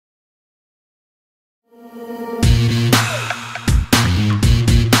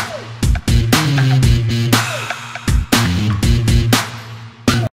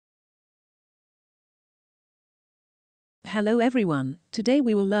Hello everyone, today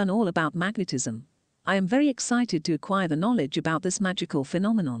we will learn all about magnetism. I am very excited to acquire the knowledge about this magical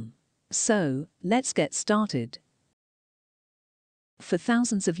phenomenon. So, let's get started. For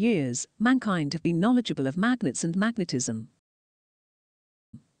thousands of years, mankind have been knowledgeable of magnets and magnetism.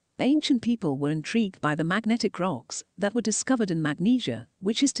 Ancient people were intrigued by the magnetic rocks that were discovered in Magnesia,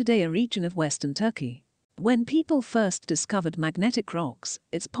 which is today a region of western Turkey. When people first discovered magnetic rocks,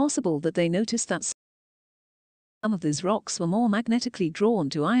 it's possible that they noticed that some of these rocks were more magnetically drawn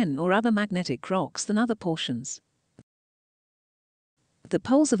to iron or other magnetic rocks than other portions. The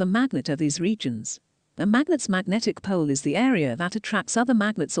poles of a magnet are these regions. A magnet's magnetic pole is the area that attracts other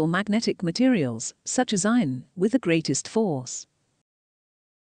magnets or magnetic materials, such as iron, with the greatest force.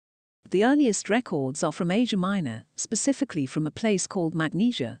 The earliest records are from Asia Minor, specifically from a place called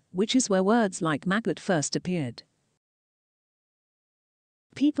Magnesia, which is where words like magnet first appeared.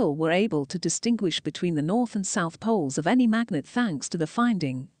 People were able to distinguish between the north and south poles of any magnet thanks to the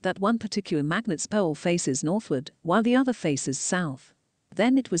finding that one particular magnet's pole faces northward, while the other faces south.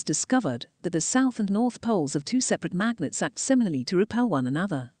 Then it was discovered that the south and north poles of two separate magnets act similarly to repel one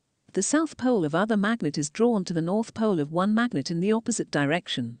another. The south pole of other magnet is drawn to the north pole of one magnet in the opposite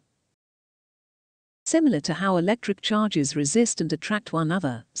direction. Similar to how electric charges resist and attract one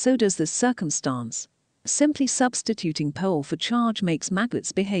another, so does this circumstance. Simply substituting pole for charge makes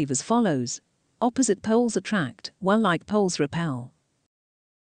magnets behave as follows. Opposite poles attract, while like poles repel.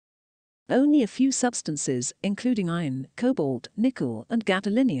 Only a few substances, including iron, cobalt, nickel, and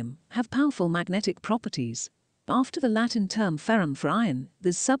gadolinium, have powerful magnetic properties. After the Latin term ferrum for iron,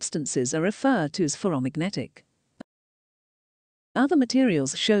 these substances are referred to as ferromagnetic. Other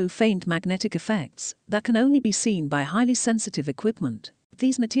materials show faint magnetic effects that can only be seen by highly sensitive equipment.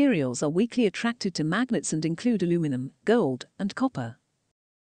 These materials are weakly attracted to magnets and include aluminum, gold, and copper.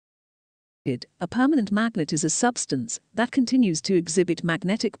 A permanent magnet is a substance that continues to exhibit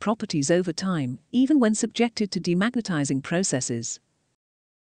magnetic properties over time, even when subjected to demagnetizing processes.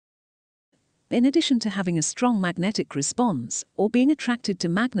 In addition to having a strong magnetic response, or being attracted to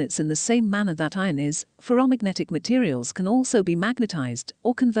magnets in the same manner that iron is, ferromagnetic materials can also be magnetized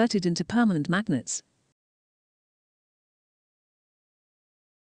or converted into permanent magnets.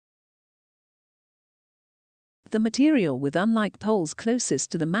 The material with unlike poles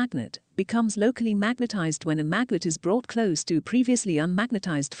closest to the magnet becomes locally magnetized when a magnet is brought close to previously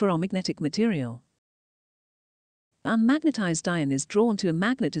unmagnetized ferromagnetic material. Unmagnetized iron is drawn to a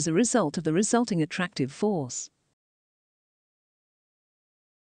magnet as a result of the resulting attractive force.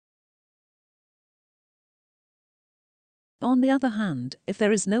 On the other hand, if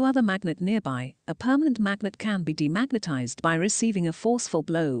there is no other magnet nearby, a permanent magnet can be demagnetized by receiving a forceful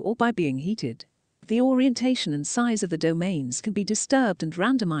blow or by being heated. The orientation and size of the domains can be disturbed and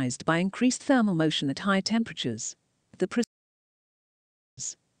randomized by increased thermal motion at high temperatures. The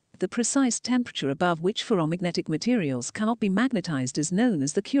precise temperature above which ferromagnetic materials cannot be magnetized is known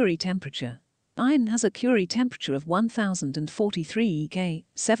as the Curie temperature. Iron has a Curie temperature of 1043 K,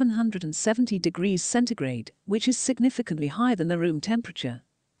 770 degrees centigrade, which is significantly higher than the room temperature.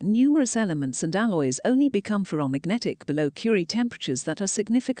 Numerous elements and alloys only become ferromagnetic below Curie temperatures that are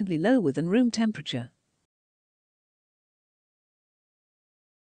significantly lower than room temperature.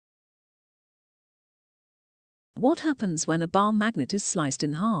 What happens when a bar magnet is sliced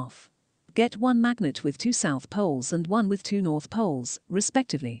in half? Get one magnet with two south poles and one with two north poles,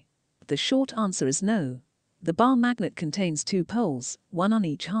 respectively. The short answer is no. The bar magnet contains two poles, one on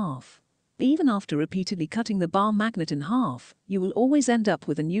each half. Even after repeatedly cutting the bar magnet in half, you will always end up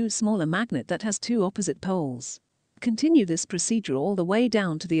with a new smaller magnet that has two opposite poles. Continue this procedure all the way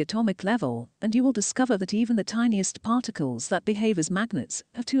down to the atomic level, and you will discover that even the tiniest particles that behave as magnets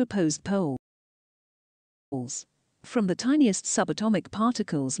have two opposed poles. From the tiniest subatomic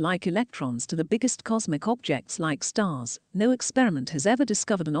particles like electrons to the biggest cosmic objects like stars, no experiment has ever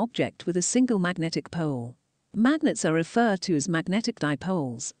discovered an object with a single magnetic pole. Magnets are referred to as magnetic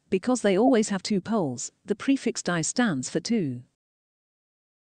dipoles because they always have two poles. The prefix di stands for two.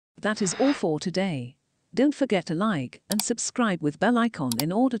 That is all for today. Don't forget to like and subscribe with bell icon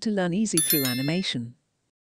in order to learn easy through animation.